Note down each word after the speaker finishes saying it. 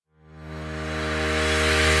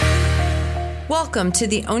Welcome to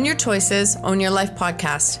the Own Your Choices, Own Your Life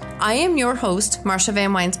podcast. I am your host, Marsha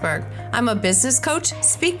Van Weinsberg. I'm a business coach,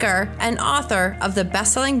 speaker, and author of the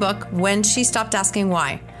best-selling book, When She Stopped Asking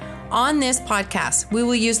Why. On this podcast, we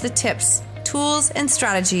will use the tips, tools, and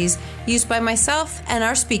strategies used by myself and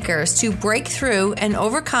our speakers to break through and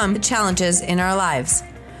overcome the challenges in our lives.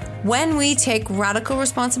 When we take radical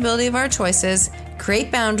responsibility of our choices,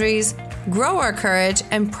 create boundaries, grow our courage,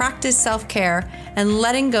 and practice self-care and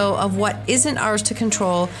letting go of what isn't ours to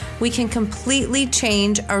control, we can completely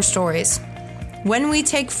change our stories. When we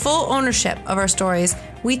take full ownership of our stories,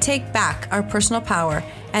 we take back our personal power,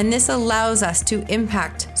 and this allows us to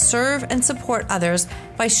impact, serve, and support others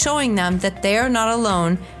by showing them that they are not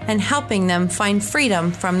alone and helping them find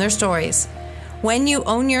freedom from their stories. When you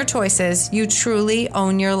own your choices, you truly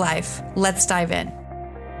own your life. Let's dive in.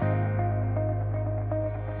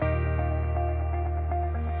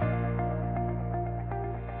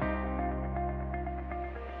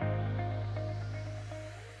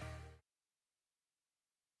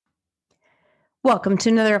 Welcome to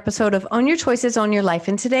another episode of Own Your Choices, Own Your Life.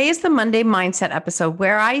 And today is the Monday Mindset episode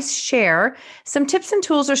where I share some tips and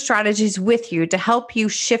tools or strategies with you to help you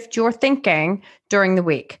shift your thinking during the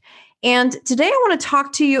week. And today I want to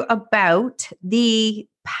talk to you about the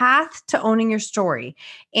path to owning your story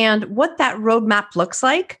and what that roadmap looks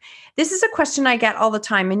like. This is a question I get all the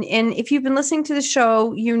time. And if you've been listening to the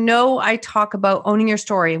show, you know I talk about owning your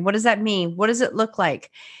story. What does that mean? What does it look like?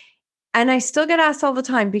 And I still get asked all the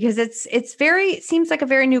time because it seems like a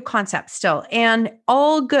very new concept still, and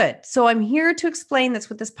all good. So I'm here to explain that's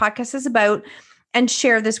what this podcast is about and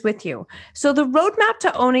share this with you. So the roadmap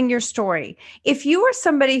to owning your story. If you are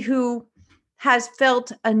somebody who has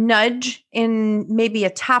felt a nudge in maybe a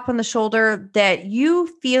tap on the shoulder that you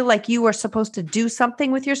feel like you are supposed to do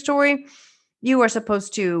something with your story, you are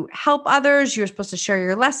supposed to help others, you're supposed to share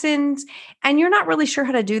your lessons, and you're not really sure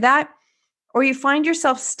how to do that, or you find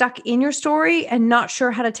yourself stuck in your story and not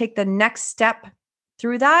sure how to take the next step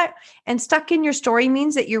through that. And stuck in your story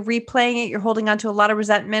means that you're replaying it. You're holding on to a lot of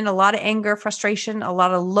resentment, a lot of anger, frustration, a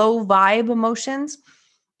lot of low vibe emotions.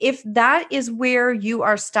 If that is where you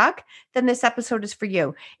are stuck, then this episode is for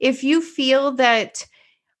you. If you feel that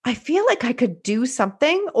I feel like I could do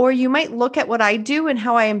something, or you might look at what I do and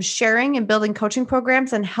how I am sharing and building coaching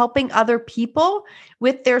programs and helping other people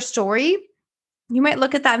with their story, you might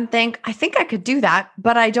look at that and think, I think I could do that,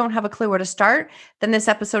 but I don't have a clue where to start. Then this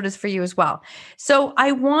episode is for you as well. So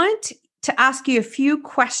I want to ask you a few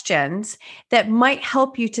questions that might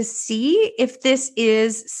help you to see if this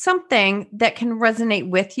is something that can resonate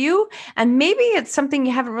with you. And maybe it's something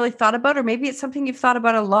you haven't really thought about, or maybe it's something you've thought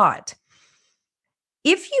about a lot.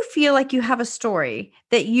 If you feel like you have a story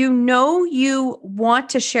that you know you want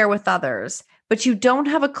to share with others, but you don't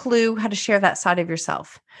have a clue how to share that side of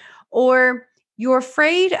yourself, or you're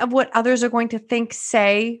afraid of what others are going to think,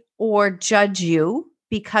 say, or judge you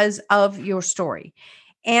because of your story.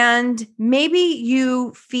 And maybe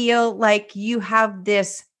you feel like you have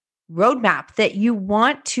this roadmap that you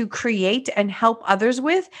want to create and help others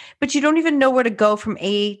with, but you don't even know where to go from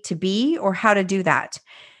A to B or how to do that.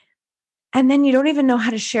 And then you don't even know how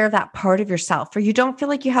to share that part of yourself, or you don't feel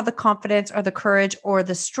like you have the confidence or the courage or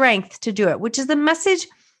the strength to do it, which is the message.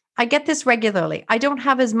 I get this regularly. I don't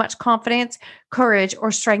have as much confidence, courage,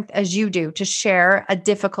 or strength as you do to share a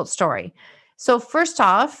difficult story. So first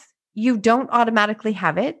off, you don't automatically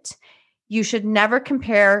have it. You should never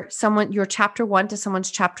compare your chapter 1 to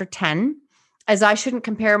someone's chapter 10, as I shouldn't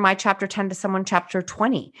compare my chapter 10 to someone chapter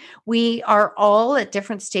 20. We are all at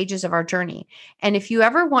different stages of our journey. And if you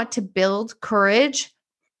ever want to build courage,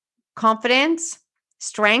 confidence,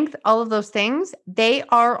 strength, all of those things, they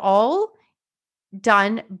are all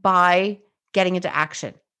done by getting into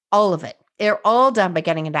action. All of it. They're all done by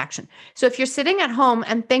getting into action. So if you're sitting at home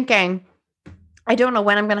and thinking, I don't know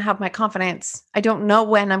when I'm going to have my confidence, I don't know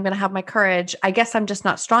when I'm going to have my courage, I guess I'm just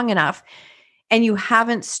not strong enough, and you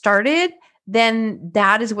haven't started, then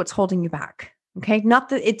that is what's holding you back. Okay.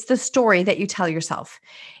 It's the story that you tell yourself.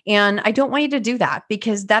 And I don't want you to do that,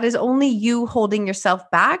 because that is only you holding yourself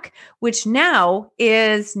back, which now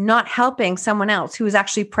is not helping someone else who is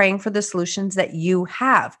actually praying for the solutions that you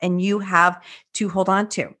have and you have to hold on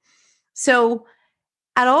to. So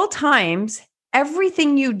at all times,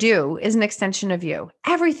 everything you do is an extension of you.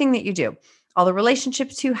 Everything that you do, all the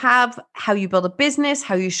relationships you have, how you build a business,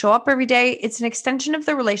 how you show up every day, it's an extension of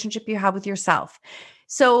the relationship you have with yourself.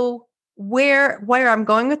 So where I'm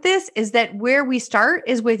going with this is that where we start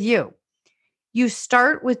is with you. You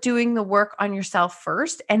start with doing the work on yourself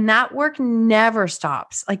first, and that work never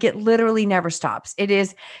stops. Like it literally never stops. It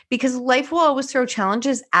is because life will always throw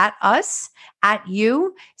challenges at us, at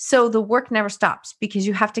you. So the work never stops because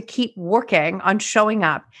you have to keep working on showing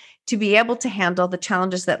up to be able to handle the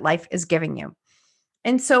challenges that life is giving you.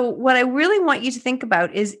 And so, what I really want you to think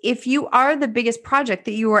about is if you are the biggest project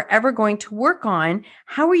that you are ever going to work on,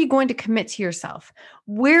 how are you going to commit to yourself?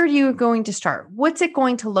 Where are you going to start? What's it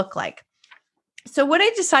going to look like? So, what I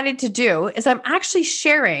decided to do is I'm actually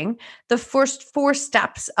sharing the first 4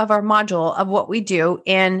 steps of our module of what we do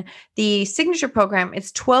in the signature program.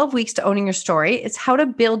 It's 12 weeks to owning your story. It's how to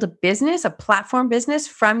build a business, a platform business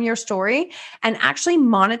from your story and actually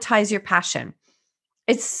monetize your passion.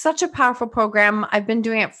 It's such a powerful program. I've been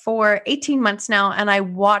doing it for 18 months now, and I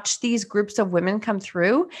watch these groups of women come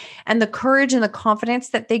through and the courage and the confidence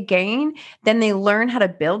that they gain. Then they learn how to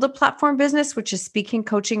build a platform business, which is speaking,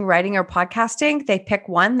 coaching, writing, or podcasting. They pick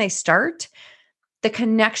one, they start. The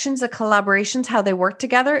connections, the collaborations, how they work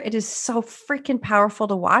together. It is so freaking powerful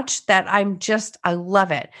to watch that I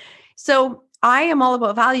love it. So I am all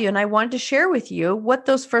about value, and I wanted to share with you what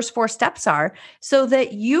those first 4 steps are so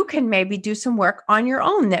that you can maybe do some work on your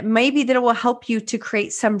own that will help you to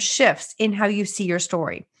create some shifts in how you see your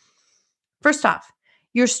story. First off,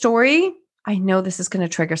 your story, I know this is going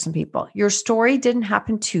to trigger some people. Your story didn't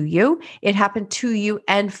happen to you. It happened to you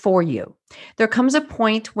and for you. There comes a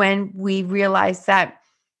point when we realize that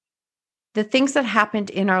the things that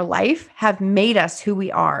happened in our life have made us who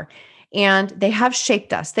we are. And they have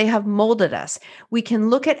shaped us. They have molded us. We can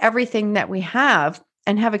look at everything that we have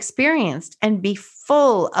and have experienced and be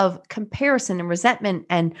full of comparison and resentment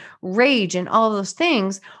and rage and all of those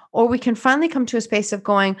things. Or we can finally come to a space of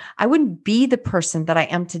going, I wouldn't be the person that I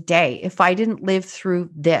am today if I didn't live through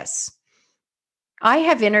this. I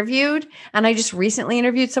have interviewed, and I just recently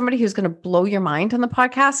interviewed somebody who's going to blow your mind on the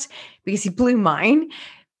podcast because he blew mine.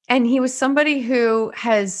 And he was somebody who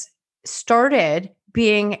has started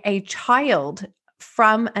being a child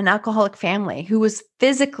from an alcoholic family who was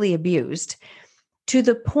physically abused to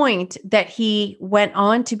the point that he went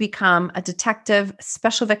on to become a detective,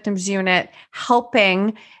 special victims unit,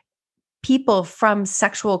 helping people from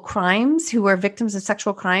sexual crimes who were victims of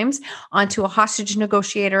sexual crimes, onto a hostage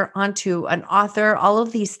negotiator, onto an author, all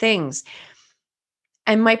of these things.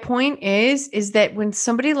 And my point is that when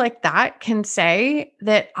somebody like that can say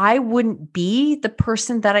that I wouldn't be the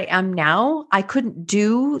person that I am now, I couldn't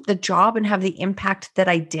do the job and have the impact that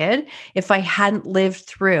I did if I hadn't lived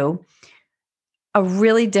through a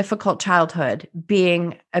really difficult childhood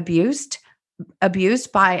being abused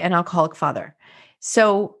by an alcoholic father.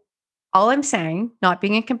 So all I'm saying, not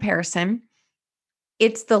being in comparison,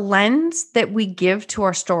 it's the lens that we give to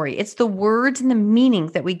our story. It's the words and the meaning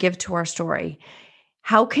that we give to our story.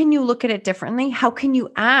 How can you look at it differently? How can you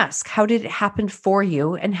ask, how did it happen for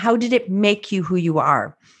you? And how did it make you who you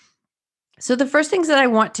are? So the first things that I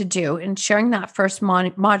want to do in sharing that first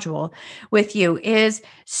module with you is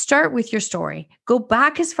start with your story. Go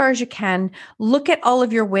back as far as you can. Look at all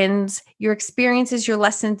of your wins, your experiences, your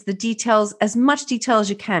lessons, the details, as much detail as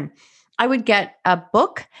you can. I would get a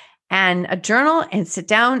book and a journal and sit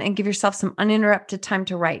down and give yourself some uninterrupted time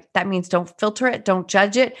to write. That means don't filter it, don't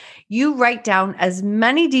judge it. You write down as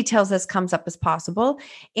many details as comes up as possible.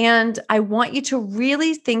 And I want you to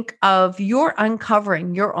really think of your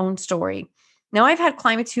uncovering your own story. Now, I've had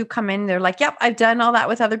clients who come in, they're like, yep, I've done all that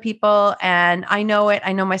with other people and I know it.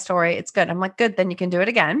 I know my story. It's good. I'm like, good, then you can do it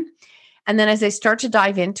again. And then as they start to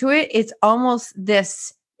dive into it, it's almost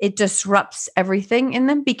this, it disrupts everything in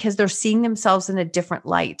them because they're seeing themselves in a different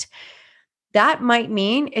light. That might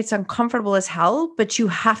mean it's uncomfortable as hell, but you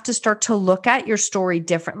have to start to look at your story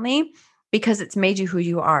differently because it's made you who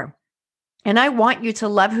you are. And I want you to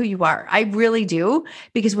love who you are. I really do.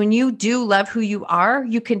 Because when you do love who you are,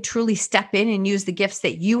 you can truly step in and use the gifts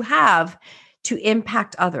that you have to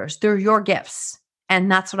impact others. They're your gifts. And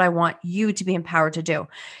that's what I want you to be empowered to do.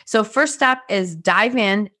 So first step is dive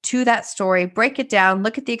in to that story, break it down,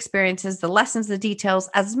 look at the experiences, the lessons, the details,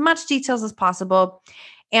 as much details as possible.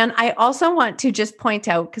 And I also want to just point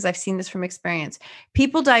out, because I've seen this from experience,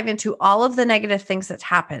 people dive into all of the negative things that's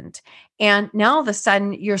happened. And now all of a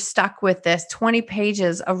sudden you're stuck with this 20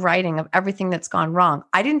 pages of writing of everything that's gone wrong.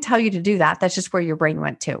 I didn't tell you to do that. That's just where your brain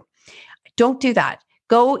went to. Don't do that.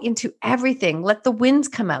 Go into everything. Let the wins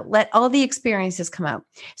come out. Let all the experiences come out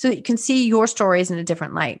so that you can see your stories in a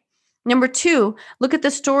different light. Number 2, look at the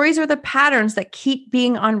stories or the patterns that keep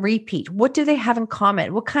being on repeat. What do they have in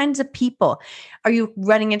common? What kinds of people are you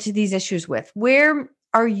running into these issues with? Where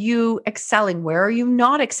are you excelling? Where are you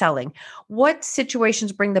not excelling? What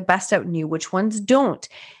situations bring the best out in you? Which ones don't?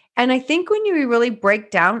 And I think when you really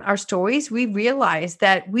break down our stories, we realize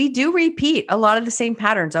that we do repeat a lot of the same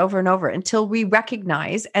patterns over and over until we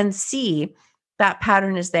recognize and see that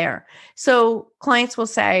pattern is there. So clients will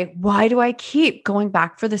say, why do I keep going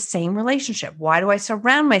back for the same relationship? Why do I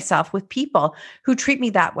surround myself with people who treat me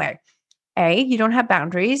that way? A, you don't have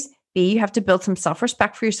boundaries. B, you have to build some self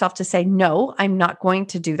respect for yourself to say, no, I'm not going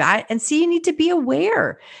to do that. And C, you need to be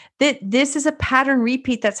aware that this is a pattern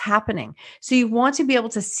repeat that's happening. So you want to be able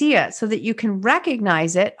to see it so that you can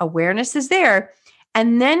recognize it. Awareness is there.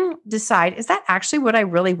 And then decide, is that actually what I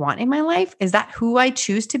really want in my life? Is that who I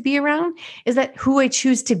choose to be around? Is that who I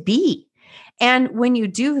choose to be? And when you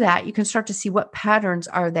do that, you can start to see what patterns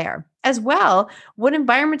are there. As well, what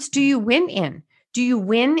environments do you win in? Do you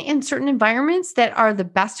win in certain environments that are the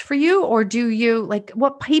best for you? Or do you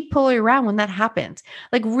what people are around when that happens?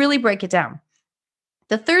 Like really break it down.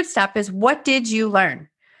 The third step is, what did you learn?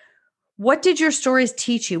 What did your stories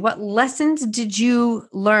teach you? What lessons did you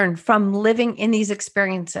learn from living in these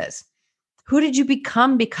experiences? Who did you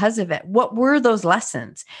become because of it? What were those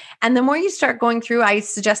lessons? And the more you start going through, I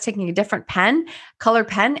suggest taking a different pen, color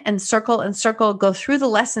pen, and circle, go through the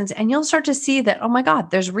lessons, and you'll start to see that, oh my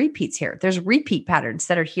God, there's repeats here. There's repeat patterns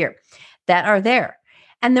that are here, that are there.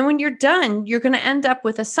 And then when you're done, you're going to end up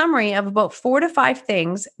with a summary of about 4 to 5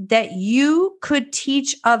 things that you could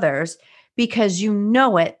teach others because you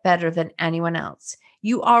know it better than anyone else.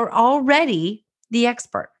 You are already the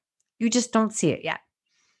expert. You just don't see it yet.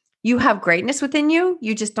 You have greatness within you.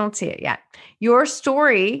 You just don't see it yet. Your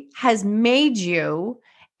story has made you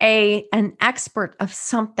an expert of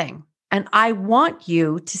something. And I want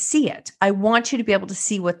you to see it. I want you to be able to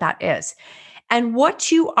see what that is. And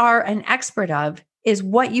what you are an expert of is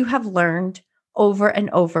what you have learned over and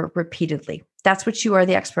over repeatedly. That's what you are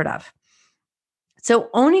the expert of.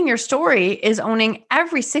 So owning your story is owning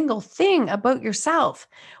every single thing about yourself,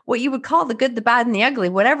 what you would call the good, the bad, and the ugly,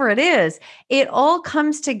 whatever it is. It all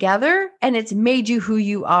comes together and it's made you who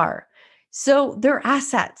you are. So they're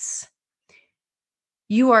assets.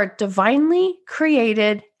 You are divinely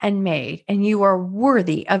created and made, and you are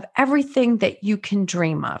worthy of everything that you can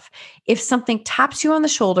dream of. If something taps you on the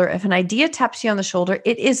shoulder, if an idea taps you on the shoulder,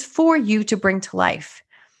 it is for you to bring to life.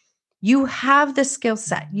 You have the skill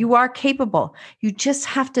set. You are capable. You just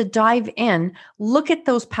have to dive in, look at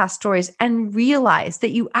those past stories, and realize that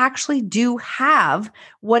you actually do have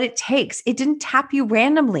what it takes. It didn't tap you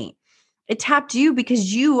randomly. It tapped you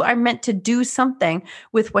because you are meant to do something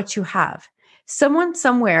with what you have. Someone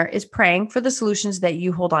somewhere is praying for the solutions that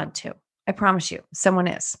you hold on to. I promise you, someone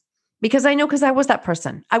is. Because I know, because I was that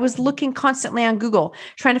person. I was looking constantly on Google,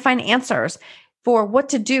 trying to find answers for what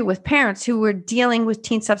to do with parents who were dealing with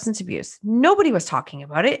teen substance abuse. Nobody was talking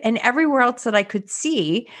about it. And everywhere else that I could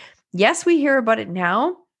see, yes, we hear about it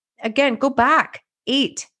now. Again, go back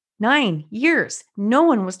 8, 9 years. No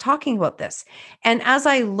one was talking about this. And as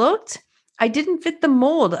I looked, I didn't fit the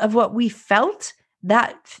mold of what we felt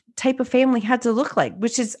that type of family had to look like,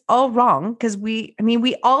 which is all wrong because we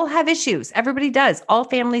all have issues. Everybody does. All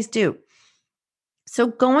families do. So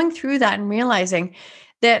going through that and realizing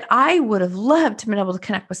that I would have loved to have been able to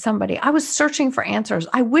connect with somebody. I was searching for answers.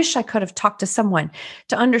 I wish I could have talked to someone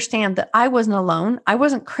to understand that I wasn't alone. I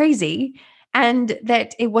wasn't crazy and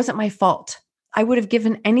that it wasn't my fault. I would have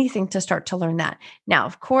given anything to start to learn that. Now,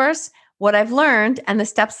 of course, what I've learned and the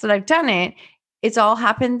steps that I've done it all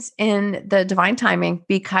happens in the divine timing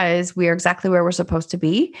because we are exactly where we're supposed to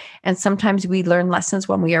be. And sometimes we learn lessons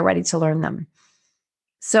when we are ready to learn them.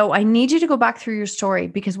 So I need you to go back through your story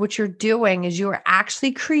because what you're doing is you're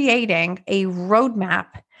actually creating a roadmap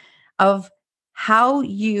of how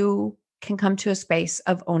you can come to a space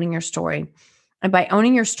of owning your story. And by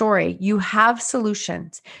owning your story, you have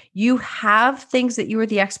solutions. You have things that you are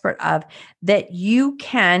the expert of that you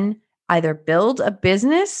can either build a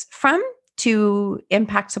business from to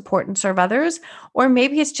impact, support, and serve others, or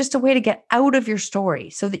maybe it's just a way to get out of your story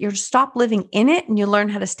so that you stop living in it and you learn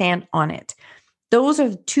how to stand on it. Those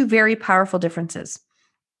are 2 very powerful differences.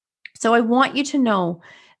 So I want you to know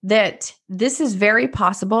that this is very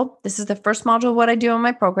possible. This is the first module of what I do in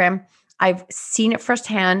my program. I've seen it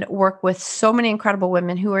firsthand, work with so many incredible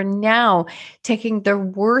women who are now taking their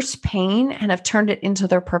worst pain and have turned it into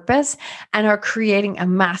their purpose and are creating a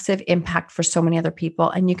massive impact for so many other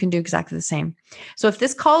people. And you can do exactly the same. So if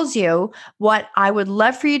this calls you, what I would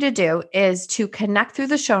love for you to do is to connect through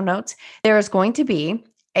the show notes. There is going to be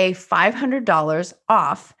a $500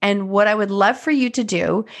 off. And what I would love for you to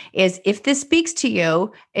do is, if this speaks to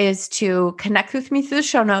you, is to connect with me through the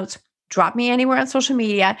show notes, drop me anywhere on social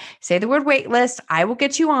media, say the word waitlist, I will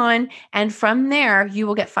get you on. And from there, you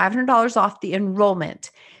will get $500 off the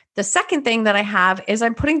enrollment. The second thing that I have is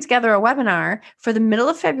I'm putting together a webinar for the middle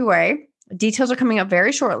of February. Details are coming up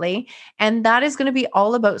very shortly. And that is going to be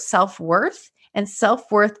all about self-worth and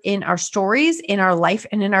self-worth in our stories, in our life,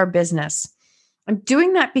 and in our business. I'm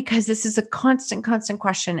doing that because this is a constant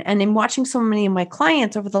question. And in watching so many of my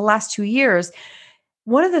clients over the last 2 years,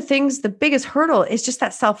 one of the things, the biggest hurdle is just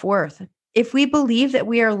that self-worth. If we believe that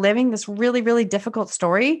we are living this really, really difficult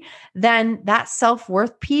story, then that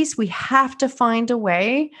self-worth piece, we have to find a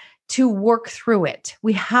way to work through it.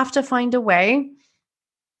 We have to find a way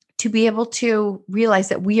to be able to realize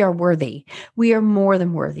that we are worthy. We are more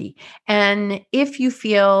than worthy. And if you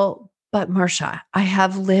feel, but Marsha, I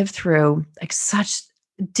have lived through like such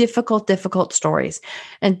difficult stories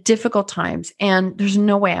and difficult times, and there's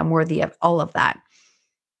no way I'm worthy of all of that.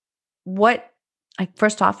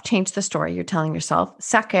 First off, change the story you're telling yourself.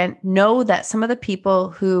 Second, know that some of the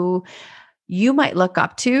people who you might look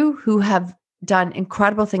up to, who have done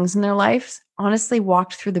incredible things in their lives, honestly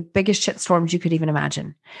walked through the biggest shitstorms you could even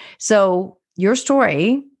imagine. So your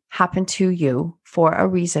story happened to you for a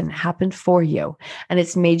reason, happened for you, and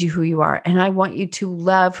it's made you who you are. And I want you to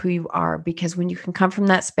love who you are, because when you can come from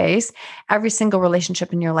that space, every single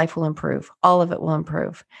relationship in your life will improve. All of it will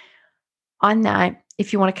improve. On that,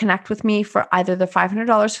 if you want to connect with me for either the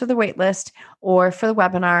 $500 for the waitlist or for the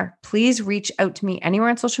webinar, please reach out to me anywhere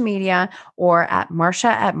on social media or at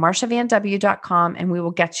marsha@marshavanw.com, and we will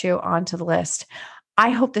get you onto the list. I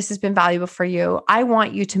hope this has been valuable for you. I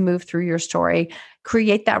want you to move through your story,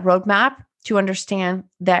 create that roadmap to understand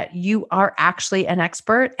that you are actually an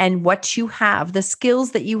expert, and what you have, the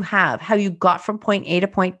skills that you have, how you got from point A to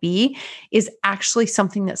point B is actually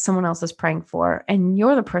something that someone else is praying for, and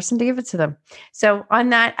you're the person to give it to them. So on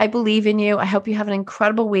that, I believe in you. I hope you have an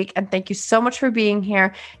incredible week, and thank you so much for being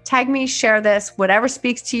here. Tag me, share this, whatever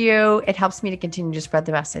speaks to you. It helps me to continue to spread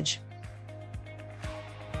the message.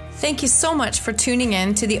 Thank you so much for tuning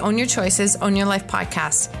in to the Own Your Choices, Own Your Life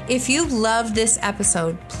podcast. If you loved this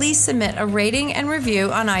episode, please submit a rating and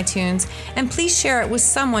review on iTunes, and please share it with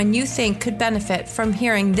someone you think could benefit from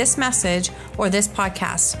hearing this message or this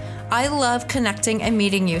podcast. I love connecting and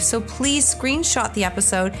meeting you, so please screenshot the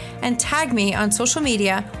episode and tag me on social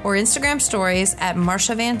media or Instagram stories at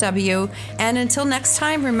Marsha Van W. And until next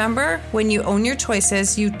time, remember, when you own your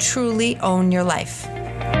choices, you truly own your life.